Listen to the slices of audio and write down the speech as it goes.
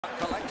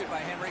intercepted by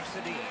Henrik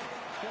Sedin.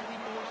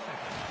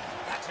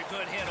 That's a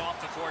good hit off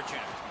the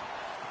forecheck.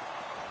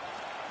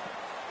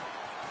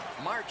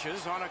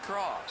 Marches on a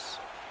cross.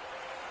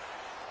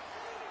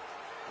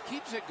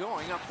 Keeps it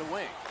going up the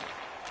wing.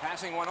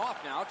 Passing one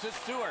off now to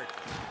Stewart.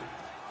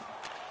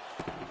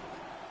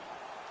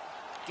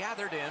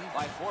 Gathered in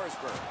by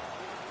Forsberg.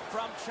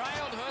 From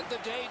childhood, the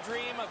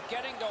daydream of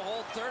getting to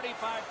hold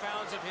 35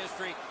 pounds of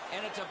history,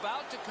 and it's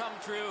about to come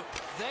true.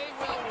 They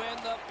will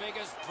win the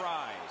biggest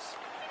prize.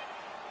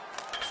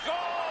 Score!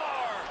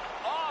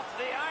 Off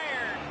the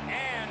iron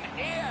and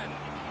in.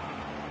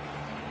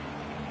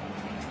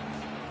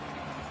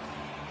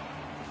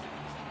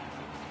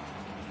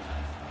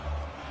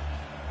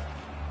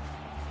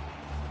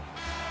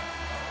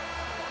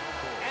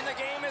 And the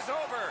game is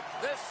over.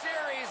 The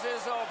series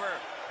is over.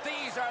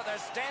 These are the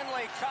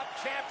Stanley Cup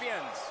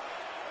champions.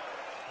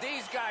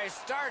 These guys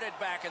started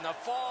back in the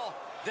fall.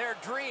 Their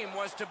dream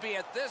was to be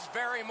at this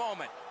very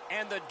moment,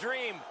 and the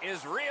dream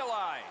is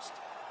realized.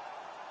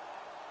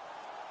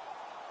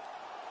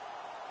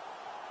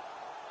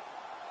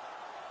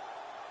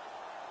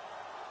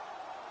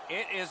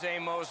 It is a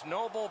most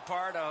noble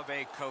part of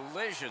a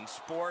collision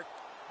sport,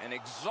 an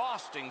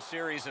exhausting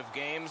series of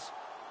games.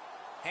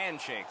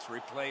 Handshakes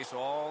replace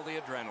all the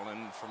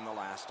adrenaline from the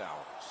last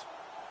hours.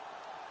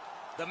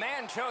 The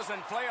man chosen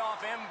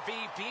playoff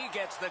MVP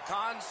gets the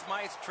Conn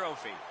Smythe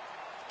Trophy.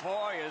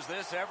 Boy, is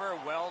this ever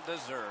well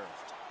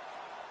deserved.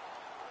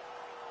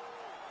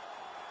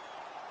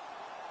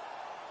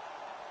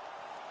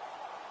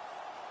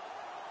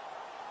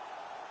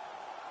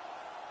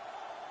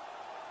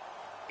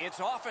 It's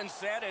often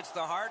said it's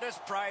the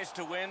hardest prize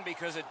to win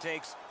because it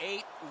takes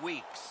 8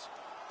 weeks.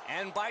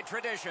 And by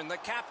tradition, the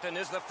captain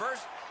is the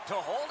first to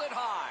hold it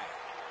high.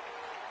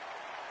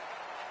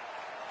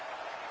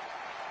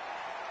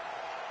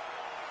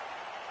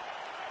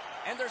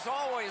 And there's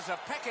always a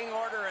pecking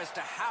order as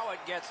to how it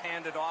gets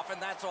handed off,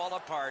 and that's all a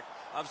part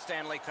of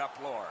Stanley Cup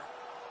lore.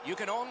 You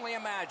can only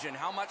imagine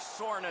how much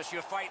soreness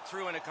you fight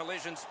through in a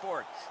collision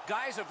sport.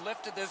 Guys have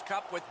lifted this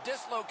cup with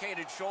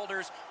dislocated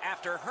shoulders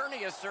after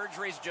hernia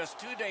surgeries just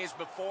 2 days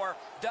before.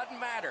 Doesn't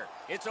matter.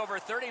 It's over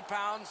 30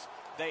 pounds.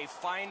 They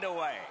find a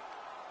way.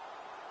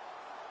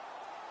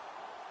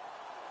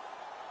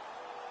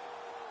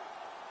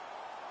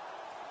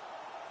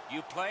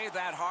 You play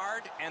that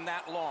hard and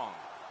that long.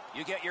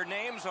 You get your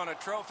names on a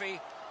trophy,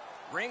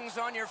 rings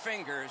on your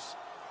fingers,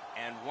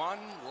 and one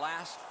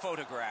last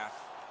photograph,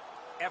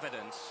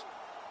 evidence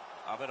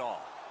of it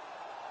all.